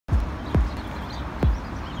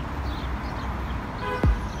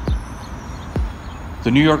The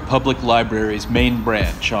New York Public Library's main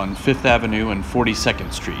branch on 5th Avenue and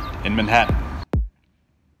 42nd Street in Manhattan.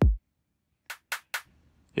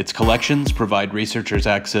 Its collections provide researchers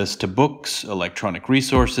access to books, electronic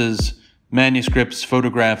resources, manuscripts,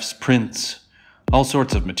 photographs, prints, all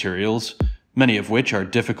sorts of materials, many of which are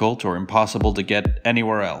difficult or impossible to get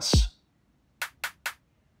anywhere else.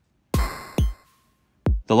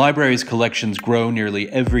 The library's collections grow nearly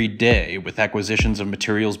every day with acquisitions of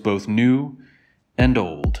materials both new and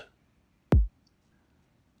old.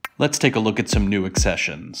 Let's take a look at some new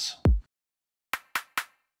accessions.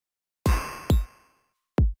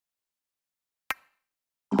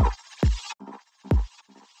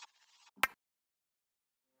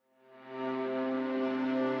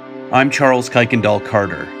 I'm Charles Cuykendall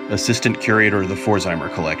Carter, Assistant Curator of the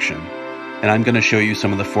Pforzheimer Collection, and I'm going to show you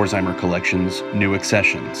some of the Pforzheimer Collection's new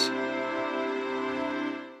accessions.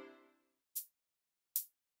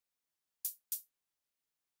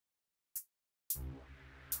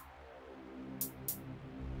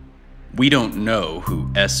 We don't know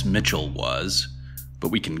who S. Mitchell was, but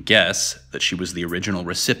we can guess that she was the original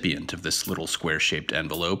recipient of this little square-shaped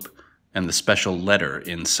envelope and the special letter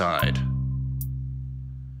inside.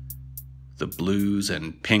 The blues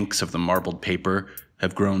and pinks of the marbled paper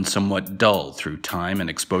have grown somewhat dull through time and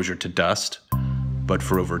exposure to dust, but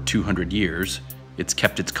for over 200 years, it's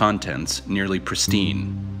kept its contents nearly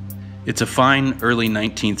pristine. It's a fine early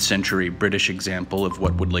 19th century British example of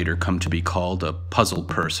what would later come to be called a puzzle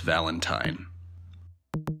purse valentine.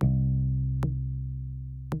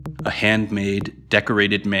 A handmade,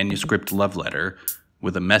 decorated manuscript love letter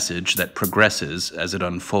with a message that progresses as it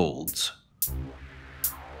unfolds.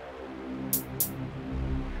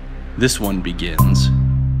 This one begins,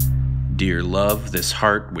 "Dear love, this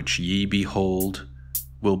heart which ye behold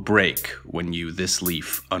will break when you this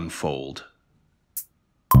leaf unfold."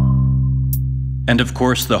 And of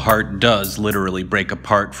course the heart does literally break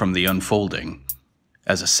apart from the unfolding,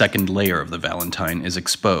 as a second layer of the valentine is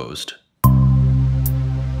exposed.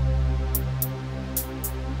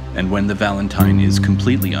 And when the valentine is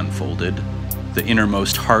completely unfolded, the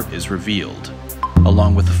innermost heart is revealed,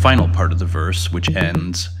 along with the final part of the verse, which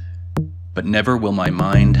ends, "But never will my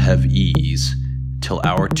mind have ease, till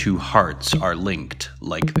our two hearts are linked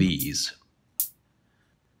like these."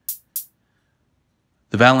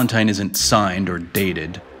 The valentine isn't signed or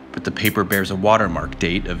dated, but the paper bears a watermark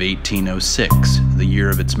date of 1806, the year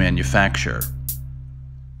of its manufacture.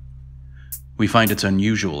 We find it's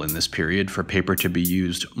unusual in this period for paper to be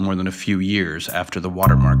used more than a few years after the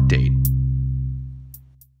watermark date.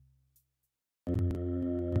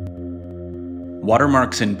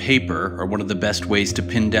 Watermarks in paper are one of the best ways to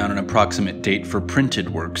pin down an approximate date for printed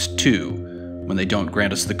works too, when they don't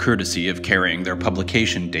grant us the courtesy of carrying their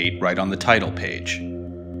publication date right on the title page.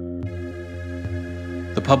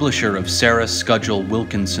 The publisher of Sarah Scudgell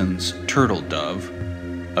Wilkinson's Turtle Dove,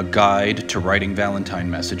 a guide to writing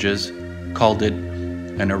Valentine messages, called it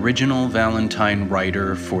an original Valentine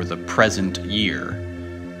writer for the present year,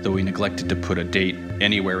 though he neglected to put a date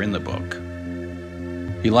anywhere in the book.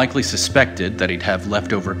 He likely suspected that he'd have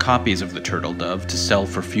leftover copies of the Turtle Dove to sell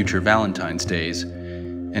for future Valentine's Days,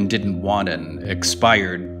 and didn't want an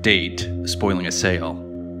expired date spoiling a sale.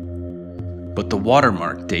 But the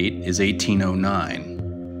watermark date is 1809.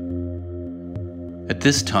 At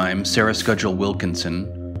this time, Sarah Scudgell Wilkinson,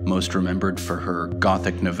 most remembered for her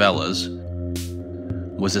Gothic novellas,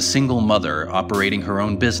 was a single mother operating her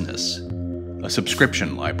own business, a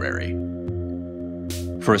subscription library.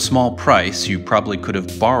 For a small price, you probably could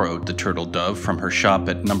have borrowed the Turtle Dove from her shop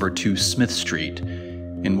at No. 2 Smith Street,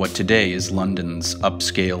 in what today is London's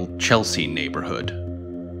upscale Chelsea neighborhood.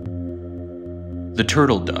 The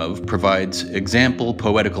Turtle Dove provides example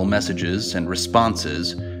poetical messages and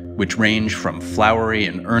responses which range from flowery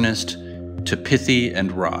and earnest to pithy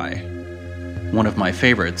and wry. One of my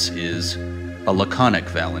favorites is a laconic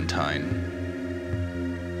valentine.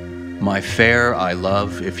 "My fair I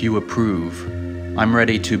love, if you approve, I'm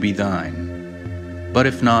ready to be thine. But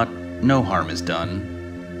if not, no harm is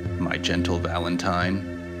done, my gentle Valentine."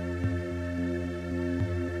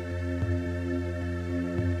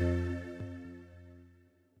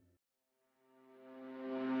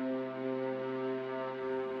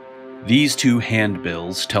 These two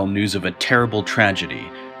handbills tell news of a terrible tragedy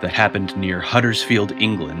that happened near Huddersfield,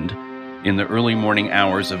 England, in the early morning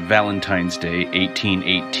hours of Valentine's Day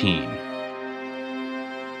 1818.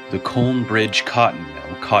 The Colne Bridge cotton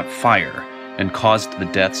mill caught fire and caused the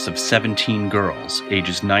deaths of 17 girls,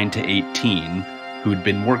 ages 9 to 18, who had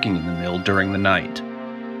been working in the mill during the night.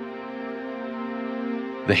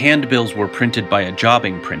 The handbills were printed by a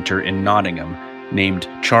jobbing printer in Nottingham named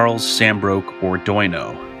Charles Sambroke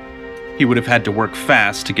Ordoino. He would have had to work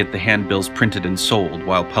fast to get the handbills printed and sold,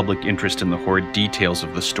 while public interest in the horrid details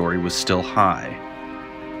of the story was still high.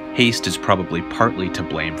 Haste is probably partly to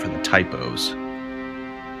blame for the typos.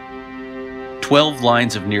 12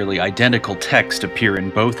 lines of nearly identical text appear in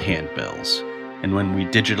both handbills, and when we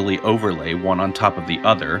digitally overlay one on top of the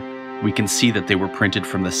other, we can see that they were printed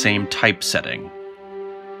from the same typesetting.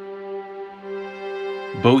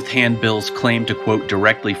 Both handbills claim to quote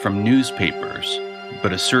directly from newspapers,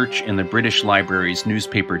 but a search in the British Library's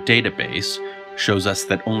newspaper database shows us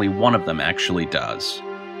that only one of them actually does.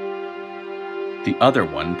 The other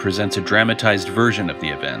one presents a dramatized version of the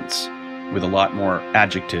events, with a lot more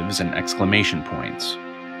adjectives and exclamation points.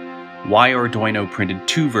 Why Ordoino printed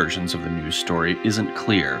two versions of the news story isn't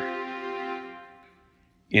clear.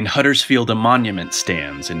 In Huddersfield, a monument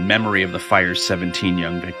stands in memory of the fire's 17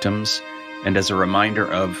 young victims, and as a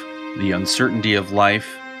reminder of the uncertainty of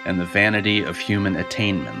life and the vanity of human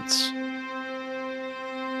attainments.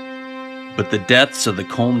 But the deaths of the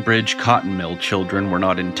Colnbridge cotton mill children were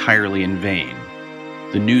not entirely in vain.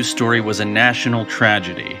 The news story was a national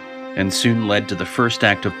tragedy, and soon led to the first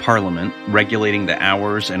Act of Parliament regulating the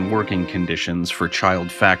hours and working conditions for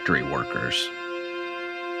child factory workers.